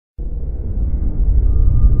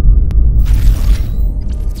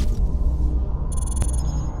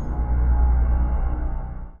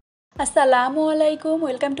আসসালামু আলাইকুম,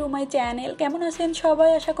 welcome to my channel. কেমন আছেন সবাই?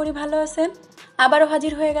 আশা করি ভালো আছেন। আবারও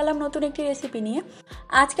হাজির হয়ে গেলাম নতুন একটি রেসিপি নিয়ে।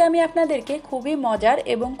 আজকে আমি আপনাদেরকে খুবই মজার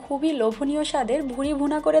এবং খুবই লোভনীয় স্বাদের ভুড়ি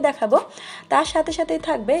ভুনা করে দেখাবো। তার সাথে সাথেই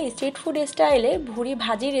থাকবে স্ট্রিট ফুড স্টাইলে ভুড়ি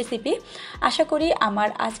ভাজির রেসিপি। আশা করি আমার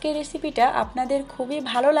আজকের রেসিপিটা আপনাদের খুবই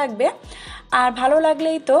ভালো লাগবে, আর ভালো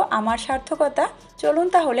লাগলেই তো আমার সার্থকতা। চলুন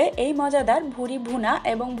তাহলে এই মজাদার ভুড়ি ভুনা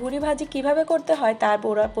এবং ভুড়ি ভাজি কিভাবে করতে হয় তার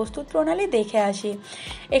পুরো প্রস্তুত প্রণালী দেখে আসি।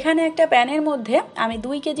 এখানে একটা প্যানের মধ্যে আমি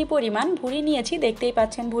 2 কেজি পরিমাণ ভুড়ি নিয়েছি। দেখতেই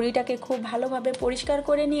পাচ্ছেন ভুড়িটাকে খুব ভালোভাবে পরিষ্কার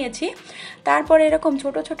করে নিয়েছি। তারপর এরকম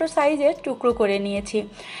ছোট ছোট সাইজের টুকরো করে নিয়েছি।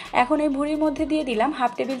 এখন এই ভুড়ির মধ্যে দিয়ে দিলাম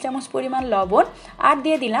 1/2 টেবিল চামচ পরিমাণ লবণ, আর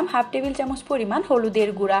দিয়ে দিলাম 1/2 টেবিল চামচ পরিমাণ হলুদের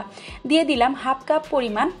গুঁড়া, দিয়ে দিলাম 1/2 কাপ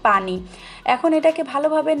পরিমাণ পানি। এখন এটাকে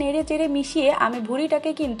ভালোভাবে নেড়ে চেড়ে মিশিয়ে আমি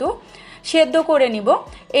ভুড়িটাকে কিন্তু সেদ্ধ করে নিব।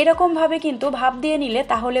 এরকমভাবে কিন্তু ভাপ দিয়ে নিলে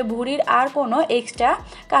তাহলে ভুড়ির আর কোনো এক্সট্রা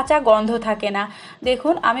কাঁচা গন্ধ থাকে না।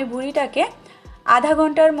 দেখুন আমি ভুড়িটাকে আধা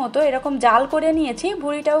ঘন্টার মতো এরকম জাল করে নিয়েছি।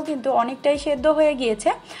 ভুড়িটাও কিন্তু অনেকটাই সেদ্ধ হয়ে গিয়েছে।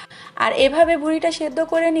 আর এভাবে ভুড়িটা সেদ্ধ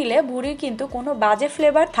করে নিলে ভুড়ির কিন্তু কোনো বাজে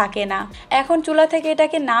ফ্লেভার থাকে না। এখন চুলা থেকে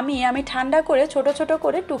এটাকে নামিয়ে আমি ঠান্ডা করে ছোট ছোট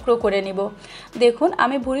করে টুকরো করে নিব। দেখুন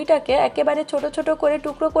আমি ভুড়িটাকে একেবারে ছোট ছোট করে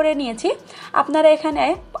টুকরো করে নিয়েছি। আপনারা এখানে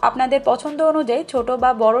আপনাদের পছন্দ অনুযায়ী ছোট বা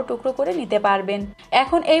বড় টুকরো করে নিতে পারবেন।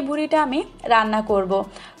 এখন এই ভুড়িটা আমি রান্না করব।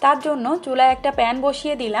 তার জন্য চুলায় একটা প্যান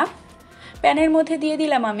বসিয়ে দিলাম। প্যানের মধ্যে দিয়ে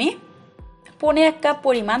দিলাম আমি 1.5 কাপ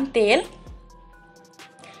পরিমাণ তেল,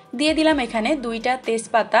 দিয়ে দিলাম এখানে 2টা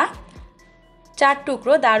তেজপাতা, 4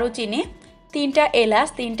 টুকরো দারুচিনি, 3টা এলাচ,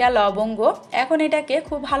 3টা লবঙ্গ। এখন এটাকে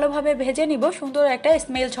খুব ভালোভাবে ভেজে নিব সুন্দর একটা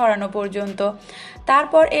স্মেল ছড়ানো পর্যন্ত।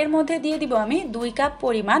 তারপর এর মধ্যে দিয়ে দিব আমি 2 কাপ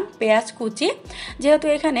পরিমাণ পেঁয়াজ কুচি। যেহেতু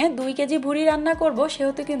এখানে 2 কেজি ভুড়ি রান্না করব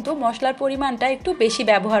সেহেতু কিন্তু মশলার পরিমাণটা একটু বেশি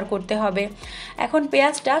ব্যবহার করতে হবে। এখন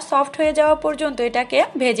পেঁয়াজটা সফট হয়ে যাওয়া পর্যন্ত এটাকে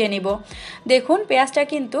ভেজে নিব। দেখুন পেঁয়াজটা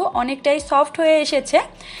কিন্তু অনেকটাই সফট হয়ে এসেছে।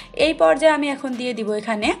 এই পর্যায়ে আমি এখন দিয়ে দিব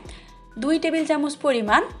এখানে 2 টেবিল চামচ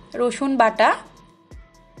পরিমাণ রসুন বাটা,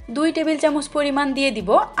 2 টেবিল চামচ পরিমাণ দিয়ে দিব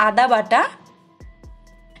আদা বাটা।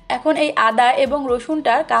 এখন এই আদা এবং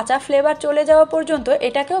রসুনটার কাঁচা ফ্লেভার চলে যাওয়া পর্যন্ত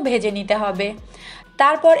এটাকেও ভেজে নিতে হবে।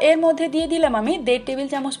 তারপর এর মধ্যে দিয়ে দিলাম আমি 1.5 টেবিল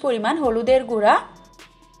চামচ পরিমাণ হলুদের গুঁড়া,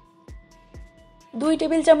 2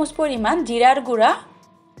 টেবিল চামচ পরিমাণ জিরার গুঁড়া,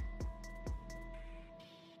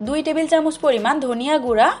 2 টেবিল চামচ পরিমাণ ধনিয়া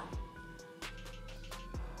গুঁড়া,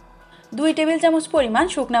 2 টেবিল চামচ পরিমাণ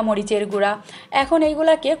শুকনা মরিচের গুঁড়া। এখন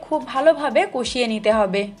এইগুলাকে খুব ভালোভাবে কষিয়ে নিতে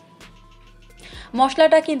হবে।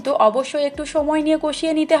 মশলাটা কিন্তু অবশ্যই একটু সময় নিয়ে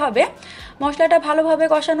কষিয়ে নিতে হবে। মশলাটা ভালোভাবে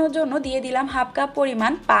কষানোর জন্য দিয়ে দিলাম 1/2 কাপ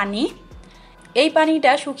পরিমাণ পানি। এই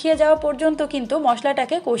পানিটা শুকিয়ে যাওয়া পর্যন্ত কিন্তু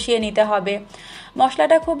মশলাটাকে কষিয়ে নিতে হবে।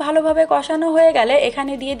 মশলাটা খুব ভালোভাবে কষানো হয়ে গেলে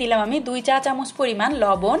এখানে দিয়ে দিলাম আমি 2 চা চামচ পরিমাণ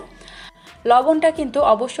লবণ। লবণটা কিন্তু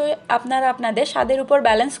অবশ্যই আপনারা আপনাদের স্বাদের উপর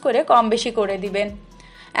ব্যালেন্স করে কম বেশি করে দিবেন।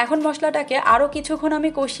 এখন মশলাটাকে আরও কিছুক্ষণ আমি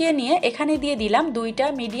কষিয়ে নিয়ে এখানে দিয়ে দিলাম 2টা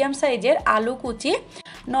মিডিয়াম সাইজের আলু কুচি।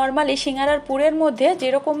 নর্মালি সিঙ্গারার পুরের মধ্যে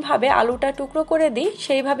যেরকমভাবে আলুটা টুকরো করে দিই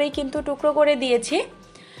সেইভাবেই কিন্তু টুকরো করে দিয়েছি।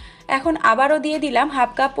 এখন আবারও দিয়ে দিলাম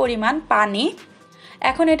 1/2 কাপ পরিমাণ পানি।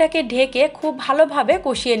 এখন এটাকে ঢেকে খুব ভালোভাবে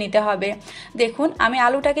কষিয়ে নিতে হবে। দেখুন আমি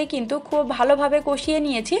আলুটাকে কিন্তু খুব ভালোভাবে কষিয়ে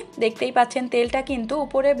নিয়েছি। দেখতেই পাচ্ছেন তেলটা কিন্তু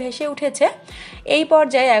উপরে ভেসে উঠেছে। এই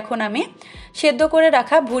পর্যায়ে এখন আমি সেদ্ধ করে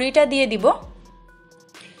রাখা ভুড়িটা দিয়ে দিব।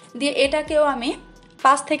 দিয়ে এটাকেও আমি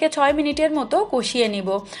 5 থেকে 6 মিনিটের মতো কষিয়ে নিব।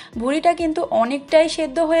 ভুড়িটা কিন্তু অনেকটাই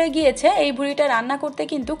সেদ্ধ হয়ে গিয়েছে। এই ভুড়িটা রান্না করতে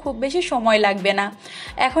কিন্তু খুব বেশি সময় লাগবে না।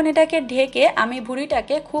 এখন এটাকে ঢেকে আমি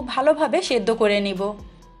ভুড়িটাকে খুব ভালোভাবে সেদ্ধ করে নিব।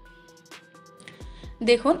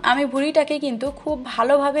 দেখুন আমি ভুড়িটাকে কিন্তু খুব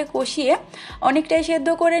ভালোভাবে কষিয়ে অনেকটাই সেদ্ধ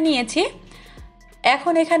করে নিয়েছি।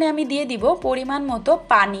 এখন এখানে আমি দিয়ে দিব পরিমাণ মতো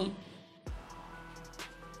পানি।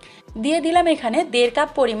 দিয়ে দিলাম এখানে 1.5 কাপ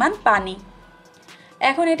পরিমাণ পানি।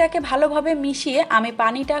 এখন এটাকে ভালোভাবে মিশিয়ে আমি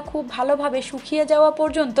পানিটা খুব ভালোভাবে শুকিয়ে যাওয়া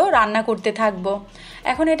পর্যন্ত রান্না করতে থাকব।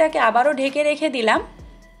 এখন এটাকে আবারও ঢেকে রেখে দিলাম।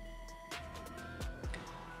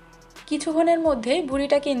 কিছুক্ষণের মধ্যেই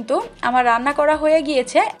ভুড়িটা কিন্তু আমার রান্না করা হয়ে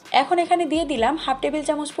গিয়েছে। এখন এখানে দিয়ে দিলাম 1/2 টেবিল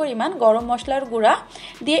চামচ পরিমাণ গরম মশলার গুঁড়া।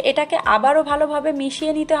 দিয়ে এটাকে আবারও ভালোভাবে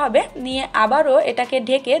মিশিয়ে নিতে হবে। নিয়ে আবারও এটাকে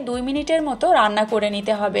ঢেকে 2 মিনিটের মতো রান্না করে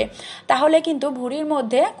নিতে হবে। তাহলে কিন্তু ভুড়ির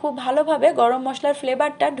মধ্যে খুব ভালোভাবে গরম মশলার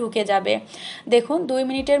ফ্লেভারটা ঢুকে যাবে। দেখুন 2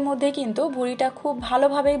 মিনিটের মধ্যে কিন্তু ভুড়িটা খুব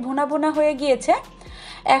ভালোভাবেই ভুনা ভুনা হয়ে গিয়েছে।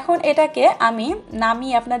 এখন এটাকে আমি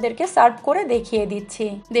নামিয়ে আপনাদেরকে সার্ভ করে দেখিয়ে দিচ্ছি।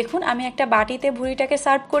 দেখুন আমি একটা বাটিতে ভুড়িটাকে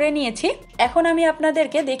সার্ভ করে নিয়েছি। এখন আমি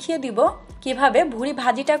আপনাদেরকে দেখিয়ে দিব কিভাবে ভুড়ি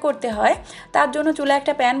ভাজিটা করতে হয়। তার জন্য চুলায়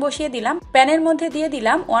একটা প্যান বসিয়ে দিলাম। প্যানের মধ্যে দিয়ে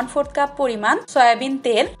দিলাম 1/4 কাপ পরিমাণ সয়াবিন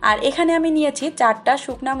তেল। আর এখানে আমি নিয়েছি 4টা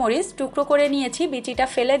শুকনা মরিচ টুকরো করে নিয়েছি, বিচিটা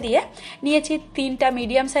ফেলে দিয়ে নিয়েছি 3টা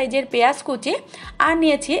মিডিয়াম সাইজের পেঁয়াজ কুচি, আর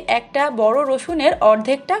নিয়েছি একটা বড় রসুনের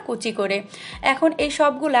অর্ধেকটা কুচি করে। এখন এই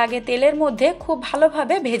সবগুলো আগে তেলের মধ্যে খুব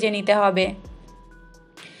ভালোভাবে ভেজে নিতে হবে।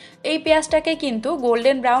 এই পেঁয়াজটাকে কিন্তু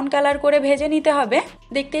গোল্ডেন ব্রাউন কালার করে ভেজে নিতে হবে।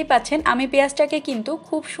 দেখতেই পাচ্ছেন আমি পেঁয়াজটাকে কিন্তু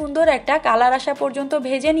খুব সুন্দর একটা কালার আসা পর্যন্ত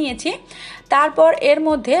ভেজে নিয়েছি। তারপর এর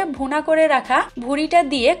মধ্যে ভুনা করে রাখা ভুড়িটা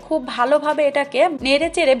দিয়ে খুব ভালোভাবে এটাকে নেড়ে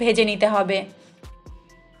চেড়ে ভেজে নিতে হবে।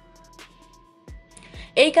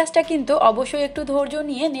 এই কাজটা কিন্তু অবশ্যই একটু ধৈর্য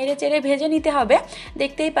নিয়ে নেড়ে চেড়ে ভেজে নিতে হবে।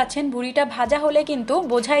 দেখতেই পাচ্ছেন ভুড়িটা ভাজা হলে কিন্তু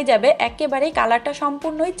বোঝাই যাবে একেবারেই কালারটা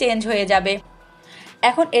সম্পূর্ণই চেঞ্জ হয়ে যাবে।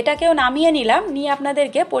 এখন এটাকেও নামিয়ে নিলাম, নিয়ে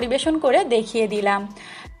আপনাদেরকে পরিবেশন করে দেখিয়ে দিলাম।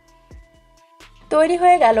 তৈরি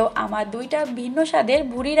হয়ে গেল আমার 2টা ভিন্ন স্বাদের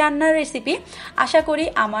ভুড়ি রান্নার রেসিপি। আশা করি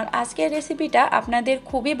আমার আজকের রেসিপিটা আপনাদের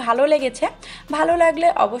খুবই ভালো লেগেছে। ভালো লাগলে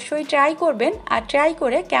অবশ্যই ট্রাই করবেন, আর ট্রাই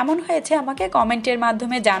করে কেমন হয়েছে আমাকে কমেন্টের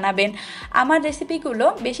মাধ্যমে জানাবেন। আমার রেসিপিগুলো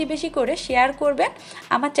বেশি বেশি করে শেয়ার করবেন,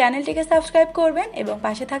 আমার চ্যানেলটিকে সাবস্ক্রাইব করবেন এবং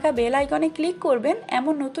পাশে থাকা বেল আইকনে ক্লিক করবেন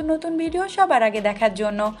এমন নতুন নতুন ভিডিও সবার আগে দেখার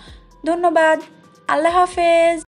জন্য। ধন্যবাদ। আল্লাহ হাফেজ।